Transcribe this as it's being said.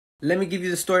Let me give you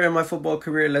the story of my football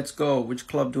career. Let's go. Which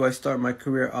club do I start my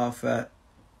career off at?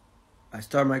 I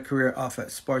start my career off at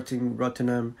Sporting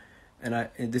Rotterdam, and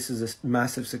this is a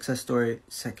massive success story.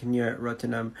 Second year at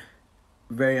Rotterdam,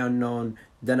 very unknown.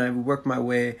 Then I work my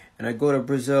way and I go to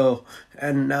Brazil.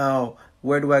 And now,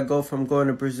 where do I go from going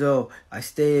to Brazil? I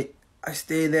stay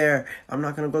there. I'm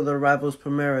not gonna go to the rivals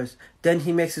Palmeiras. Then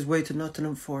he makes his way to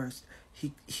Nottingham Forest.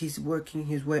 He's working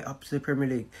his way up to the Premier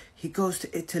League. He goes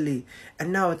to Italy,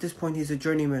 and now at this point he's a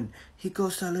journeyman. He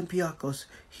goes to Olympiacos.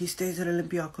 He stays at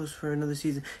Olympiacos for another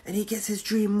season, and he gets his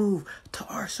dream move to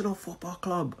Arsenal Football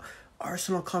Club.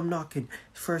 Arsenal come knocking.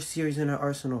 First year he's in at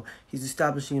Arsenal. He's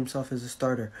establishing himself as a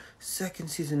starter. Second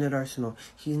season at Arsenal,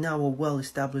 he's now a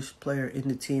well-established player in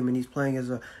the team, and he's playing as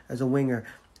a winger.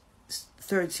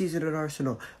 Third season at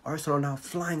Arsenal. Arsenal are now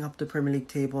flying up the Premier League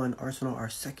table, and Arsenal are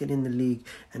second in the league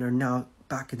and are now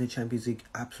back in the Champions League,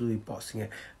 absolutely bossing it.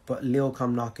 But Leo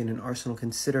come knocking, and Arsenal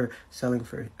consider selling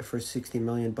for 60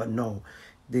 million, but no.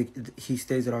 He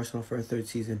stays at Arsenal for a third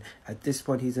season. At this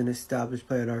point, he's an established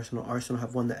player at Arsenal. Arsenal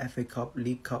have won the FA Cup,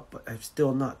 League Cup, but have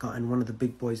still not gotten one of the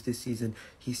big boys this season.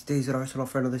 He stays at Arsenal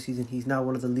for another season. He's now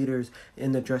one of the leaders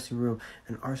in the dressing room,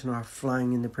 and Arsenal are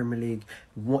flying in the Premier League.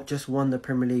 Just won the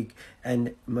Premier League,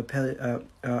 and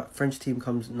French team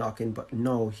comes knocking, but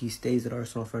no, he stays at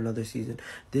Arsenal for another season.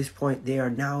 This point, they are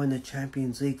now in the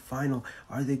Champions League final.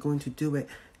 Are they going to do it?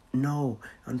 No,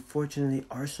 unfortunately,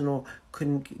 Arsenal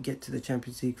couldn't get to the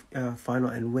Champions League final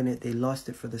and win it. They lost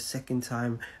it for the second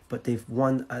time, but they've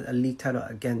won a league title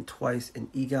again twice. And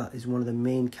Egal is one of the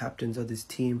main captains of this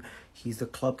team. He's the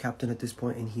club captain at this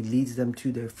point, and he leads them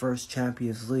to their first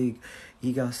Champions League.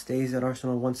 Egal stays at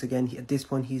Arsenal once again. At this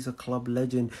point, he's a club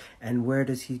legend. And where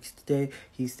does he stay?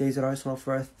 He stays at Arsenal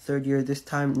for a third year. This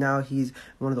time, now he's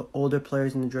one of the older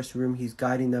players in the dressing room. He's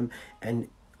guiding them, and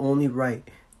only right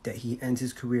that he ends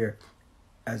his career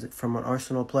from an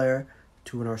Arsenal player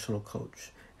to an Arsenal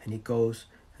coach. And he goes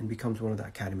and becomes one of the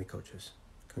academy coaches.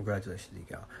 Congratulations,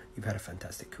 Egal. You've had a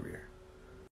fantastic career.